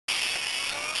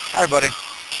Hi everybody,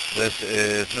 this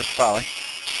is Mr. Polly,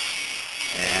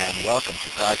 and welcome to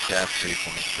podcast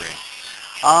 3.3.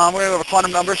 We're going to go over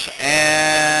quantum numbers,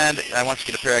 and I want you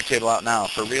to get a periodic table out now,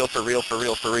 for real, for real, for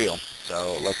real, for real.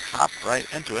 So let's hop right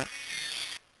into it.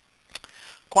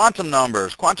 Quantum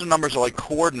numbers are like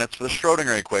coordinates for the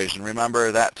Schrodinger equation.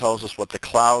 Remember, that tells us what the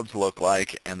clouds look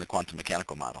like in the quantum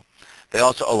mechanical model. They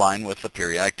also align with the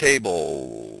periodic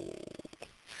table.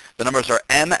 The numbers are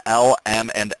N, L,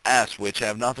 M, and S, which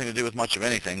have nothing to do with much of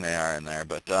anything. They are in there,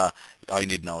 but all you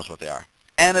need to know is what they are.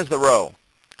 N is the row,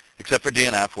 except for D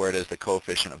and F, where it is the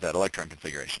coefficient of that electron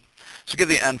configuration. So give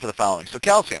the N for the following. So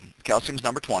calcium. Calcium is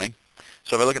number 20.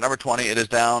 So if I look at number 20, it is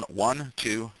down 1,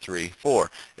 2, 3,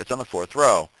 4. It's on the fourth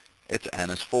row. Its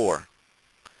N is 4.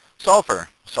 Sulfur.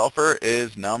 Sulfur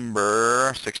is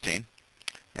number 16.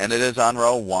 And it is on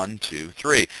row 1, 2,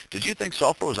 3. Did you think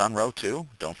sulfur was on row 2?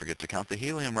 Don't forget to count the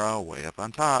helium row way up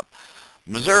on top.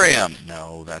 Miserium.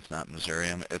 No, that's not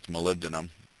miserium. It's molybdenum.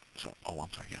 So,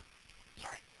 I'm sorry. Yeah.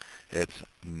 Sorry. It's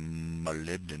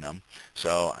molybdenum.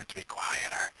 So I have to be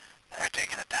quieter. They're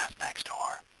taking a test next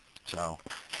door. So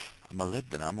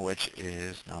molybdenum, which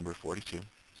is number 42.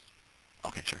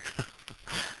 Okay, sure.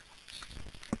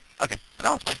 Okay,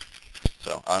 no, it's fine.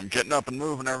 So I'm getting up and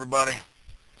moving, everybody.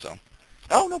 So,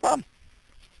 oh, no problem.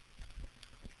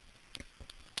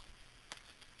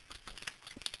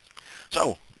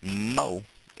 So, Mo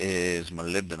is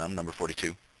molybdenum, number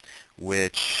 42,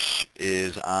 which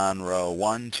is on row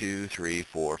 1, 2, 3,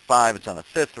 4, 5. It's on the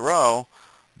fifth row,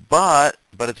 but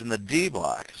it's in the D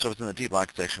block. So if it's in the D block,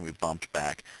 it's actually going to be bumped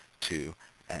back to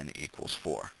N equals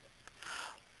 4.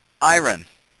 Iron.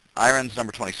 Iron's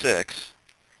number 26,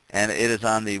 and it is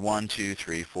on the 1, 2,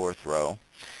 3, 4th row.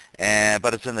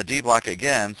 But it's in the D block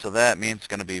again, so that means it's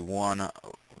going to be 1.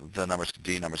 The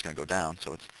D number is going to go down,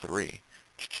 so it's 3.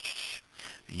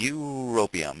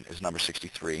 Europium is number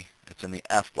 63. It's in the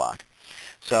F block.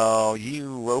 So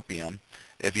europium,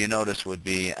 if you notice, would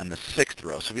be on the 6th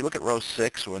row. So if you look at row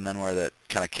 6, and then where that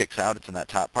kind of kicks out, it's in that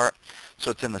top part.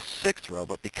 So it's in the 6th row,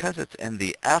 but because it's in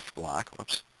the F block,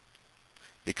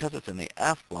 because it's in the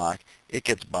F block, it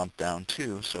gets bumped down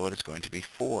too, so it is going to be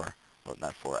 4. Well,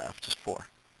 not 4F, just 4.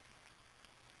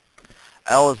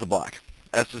 L is the block.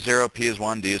 S is 0, P is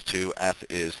 1, D is 2, F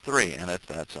is 3, and it's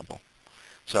that simple.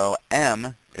 So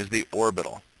M is the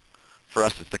orbital. For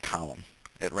us, it's the column.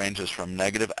 It ranges from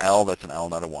negative L, that's an L,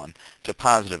 not a 1, to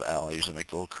positive L. I usually make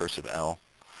the little cursive L.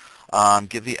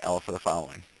 Give the L for the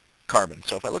following. Carbon.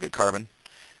 So if I look at carbon,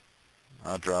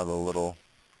 I'll draw the little...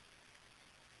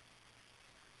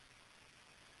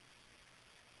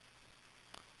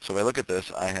 So if I look at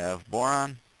this, I have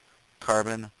boron,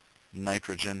 carbon,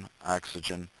 nitrogen,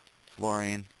 oxygen,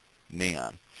 fluorine,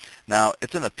 neon. Now,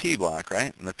 it's in the P block,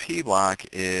 right? And the P block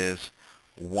is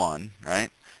 1,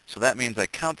 right? So that means I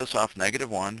count this off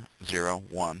negative 1, 0,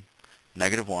 1,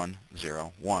 negative 1,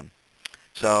 0, 1.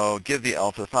 So give the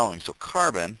L for the following. So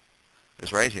carbon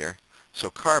is right here. So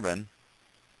carbon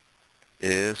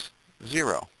is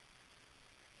 0.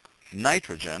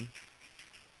 Nitrogen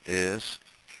is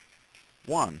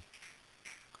 1.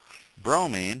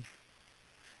 Bromine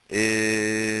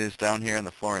is down here in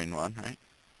the fluorine one, right?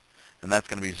 And that's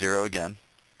going to be 0 again.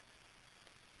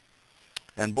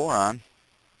 And boron,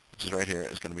 which is right here,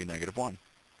 is going to be negative 1.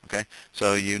 Okay?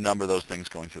 So you number those things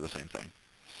going through the same thing.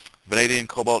 Vanadium,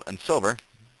 cobalt, and silver,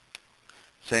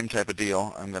 same type of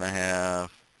deal. I'm going to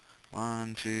have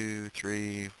 1, 2,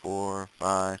 3, 4,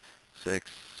 5,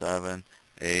 6, 7,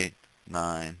 8,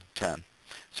 9, 10.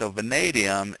 So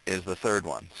vanadium is the third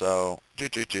one. So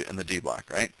in the D block,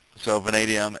 right? So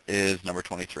vanadium is number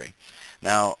 23.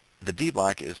 Now, the D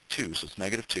block is 2, so it's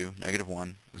negative 2, negative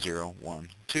 1, 0, 1,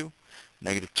 2,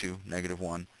 negative 2, negative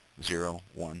 1, 0,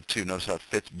 1, 2. Notice how it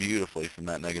fits beautifully from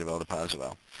that negative L to positive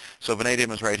L. So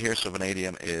vanadium is right here, so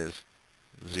vanadium is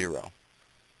 0,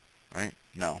 right?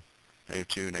 No. Negative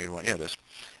 2, negative 1, yeah, it is.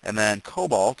 And then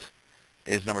cobalt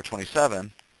is number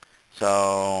 27,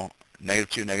 so negative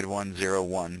 2, negative 1, 0,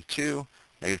 1, 2,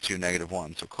 negative 2, negative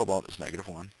 1. So cobalt is negative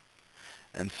 1.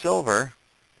 And silver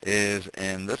is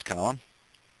in this column,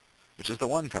 which is the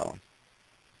 1 column.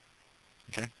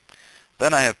 Okay.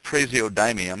 Then I have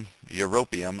praseodymium,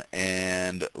 europium,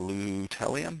 and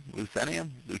lutetium,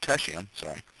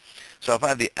 sorry. So if I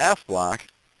have the F block,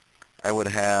 I would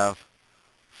have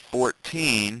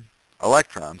 14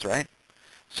 electrons, right?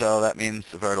 So that means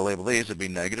if I were to label these, it would be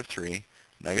negative 3,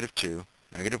 negative 2,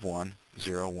 negative 1,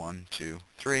 0, 1, 2,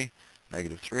 3,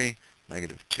 negative 3,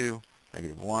 negative 2,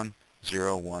 negative 1,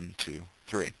 0, 1, 2,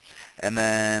 3. And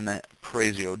then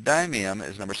praseodymium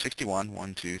is number 61,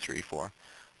 1, 2, 3, 4.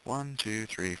 1, 2,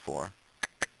 3, 4,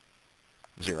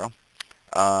 0.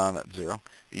 That's 0.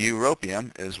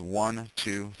 Europium is 1,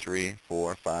 2, 3,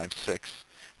 4, 5, 6.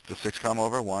 The 6 come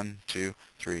over, 1, 2,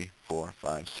 3, 4,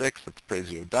 5, 6. That's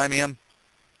praseodymium.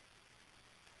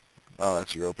 Oh,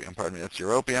 that's europium, pardon me. That's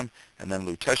europium. And then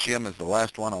lutetium is the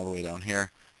last one all the way down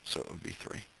here, so it would be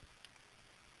 3.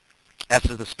 S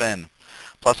is the spin.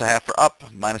 Plus a half for up,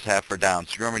 minus a half for down.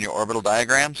 So remember in your orbital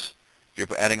diagrams, if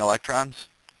you're adding electrons,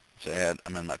 say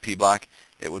I'm in my p block,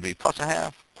 it would be plus a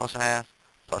half, plus a half,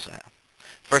 plus a half.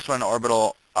 First one in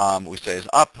orbital we say is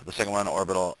up. The second one in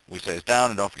orbital we say is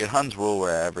down. And don't forget Hund's rule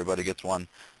where everybody gets 1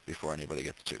 before anybody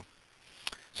gets 2.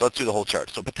 So let's do the whole chart.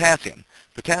 So potassium.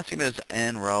 Potassium is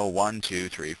in row 1, 2,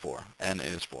 3, 4. N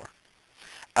is 4.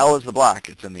 L is the block.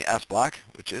 It's in the S block,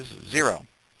 which is 0.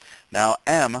 Now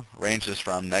M ranges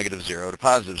from -0 to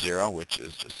 +0, which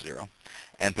is just 0.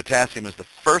 And potassium is the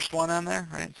first one on there,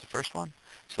 right? It's the first one.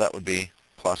 So that would be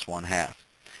plus 1/2.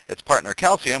 Its partner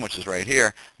calcium, which is right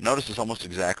here, notice it's almost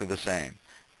exactly the same.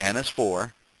 N is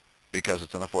 4 because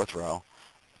it's in the 4th row.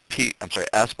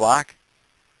 S block.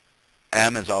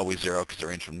 M is always 0 because it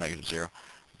ranges from -0.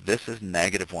 This is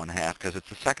 -1/2 because it's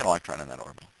the second electron in that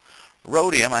orbital.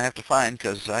 Rhodium I have to find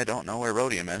because I don't know where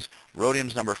rhodium is.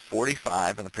 Rhodium's number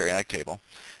 45 in the periodic table,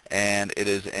 and it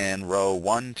is in row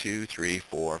 1, 2, 3,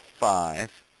 4,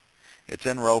 5. It's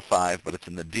in row 5, but it's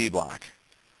in the D block.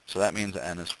 So that means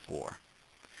N is 4.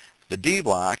 The D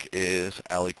block is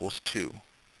L equals 2.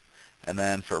 And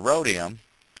then for rhodium,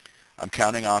 I'm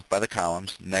counting off by the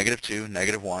columns, -2,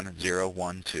 -1, 0,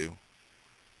 1, 2.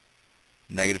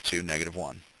 -2,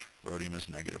 -1. Rhodium is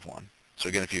 -1. So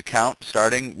again, if you count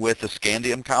starting with the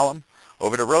scandium column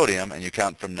over to rhodium, and you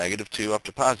count from -2 up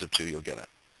to +2, you'll get it.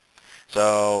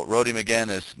 So rhodium again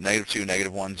is -2,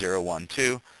 -1, 0, 1,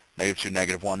 2. -2,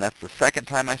 -1. That's the second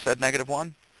time I said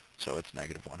 -1, so it's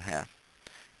 -1/2.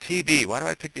 TB, why do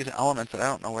I pick these elements that I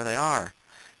don't know where they are?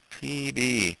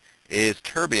 TB is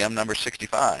terbium number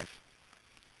 65.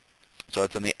 So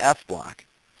it's in the F block.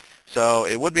 So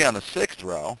it would be on the 6th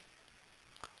row,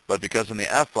 but because in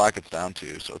the F block it's down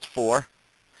 2, so it's 4.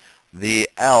 The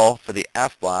L for the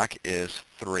F block is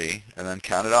 3, and then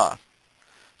count it off.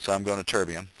 So I'm going to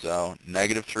terbium. So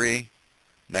 -3,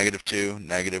 -2,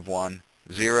 -1,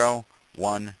 0,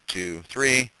 1, 2,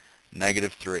 3,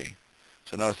 -3.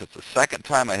 So notice it's the second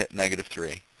time I hit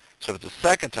 -3. So if it's the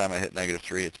second time I hit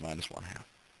 -3, it's -1/2.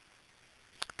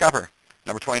 Copper,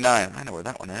 number 29. I know where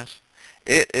that one is.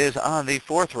 It is on the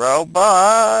 4th row,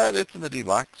 but it's in the D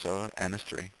block, so N is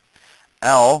 3.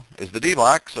 L is the D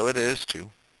block, so it is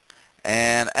 2.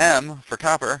 And M for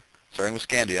copper, starting with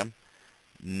scandium,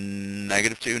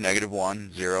 -2,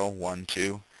 -1, 0, 1,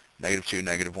 2, -2,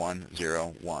 -1,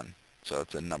 0, 1. So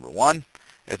it's in number 1.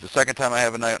 It's the second time I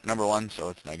have a number 1, so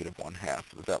it's -1/2.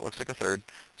 But that looks like a third,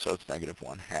 so it's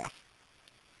 -1/2.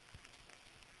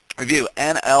 Review.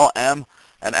 N, L, M,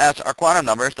 and S are quantum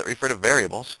numbers that refer to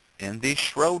variables in the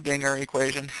Schrodinger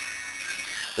equation.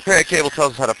 The periodic table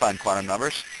tells us how to find quantum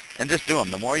numbers, and just do them.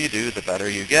 The more you do, the better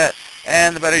you get.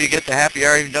 And the better you get, the happier you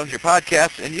are. You've done your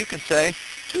podcast, and you can say,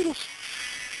 toodles.